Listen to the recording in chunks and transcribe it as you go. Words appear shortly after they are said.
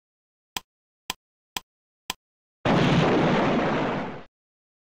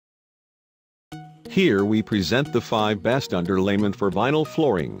Here we present the 5 best underlayment for vinyl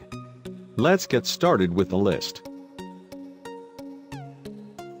flooring. Let's get started with the list.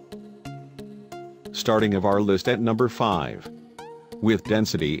 Starting of our list at number 5. With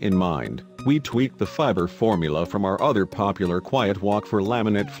density in mind, we tweaked the fiber formula from our other popular Quiet Walk for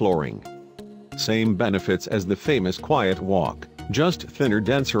laminate flooring. Same benefits as the famous Quiet Walk, just thinner,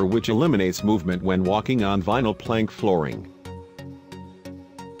 denser, which eliminates movement when walking on vinyl plank flooring.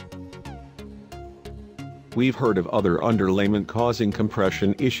 We've heard of other underlayment causing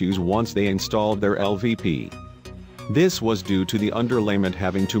compression issues once they installed their LVP. This was due to the underlayment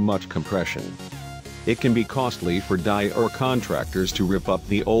having too much compression. It can be costly for dye or contractors to rip up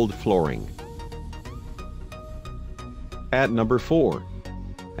the old flooring. At number 4.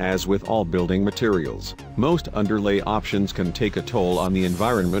 As with all building materials, most underlay options can take a toll on the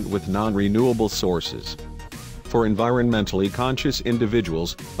environment with non-renewable sources. For environmentally conscious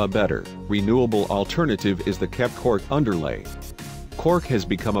individuals, a better, renewable alternative is the kept cork underlay. Cork has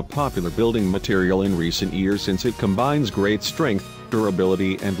become a popular building material in recent years since it combines great strength,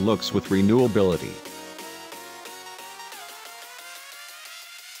 durability and looks with renewability.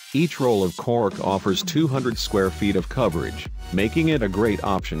 Each roll of cork offers 200 square feet of coverage, making it a great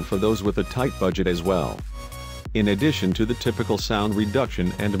option for those with a tight budget as well. In addition to the typical sound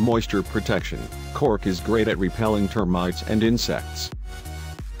reduction and moisture protection, cork is great at repelling termites and insects.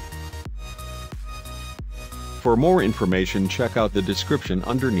 For more information, check out the description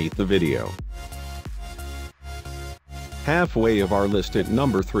underneath the video. Halfway of our list at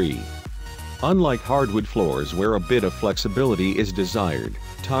number 3. Unlike hardwood floors where a bit of flexibility is desired,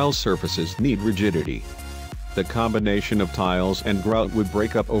 tile surfaces need rigidity. The combination of tiles and grout would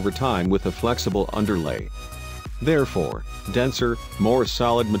break up over time with a flexible underlay. Therefore, denser, more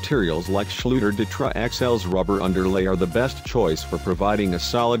solid materials like Schluter Ditra XL's rubber underlay are the best choice for providing a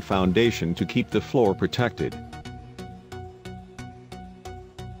solid foundation to keep the floor protected.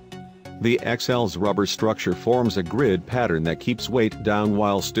 The XL's rubber structure forms a grid pattern that keeps weight down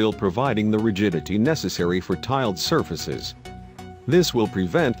while still providing the rigidity necessary for tiled surfaces. This will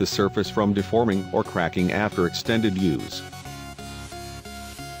prevent the surface from deforming or cracking after extended use.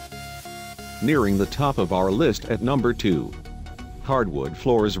 Nearing the top of our list at number 2. Hardwood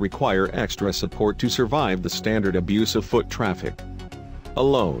floors require extra support to survive the standard abuse of foot traffic.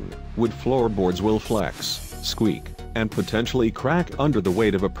 Alone, wood floorboards will flex, squeak, and potentially crack under the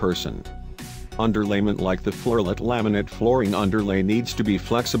weight of a person. Underlayment like the Floorlet laminate flooring underlay needs to be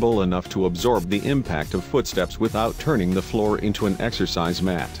flexible enough to absorb the impact of footsteps without turning the floor into an exercise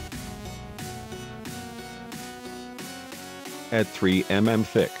mat. At 3 mm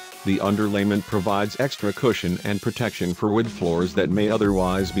thick, the underlayment provides extra cushion and protection for wood floors that may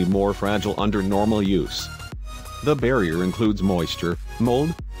otherwise be more fragile under normal use. The barrier includes moisture,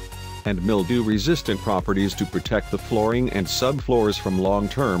 mold, and mildew-resistant properties to protect the flooring and subfloors from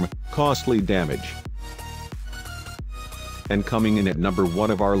long-term, costly damage. And coming in at number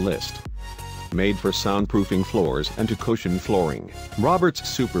 1 of our list. Made for soundproofing floors and to cushion flooring, Robert's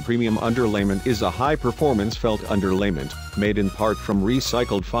Super Premium Underlayment is a high-performance felt underlayment, made in part from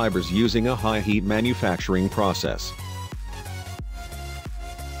recycled fibers using a high-heat manufacturing process.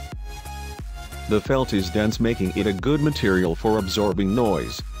 The felt is dense, making it a good material for absorbing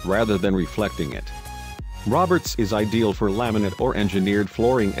noise, rather than reflecting it. Robert's is ideal for laminate or engineered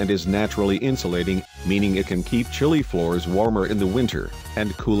flooring and is naturally insulating, meaning it can keep chilly floors warmer in the winter,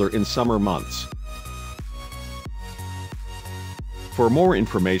 and cooler in summer months. For more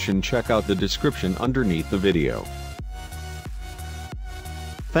information, check out the description underneath the video.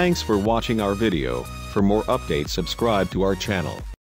 Thanks for watching our video. For more updates, subscribe to our channel.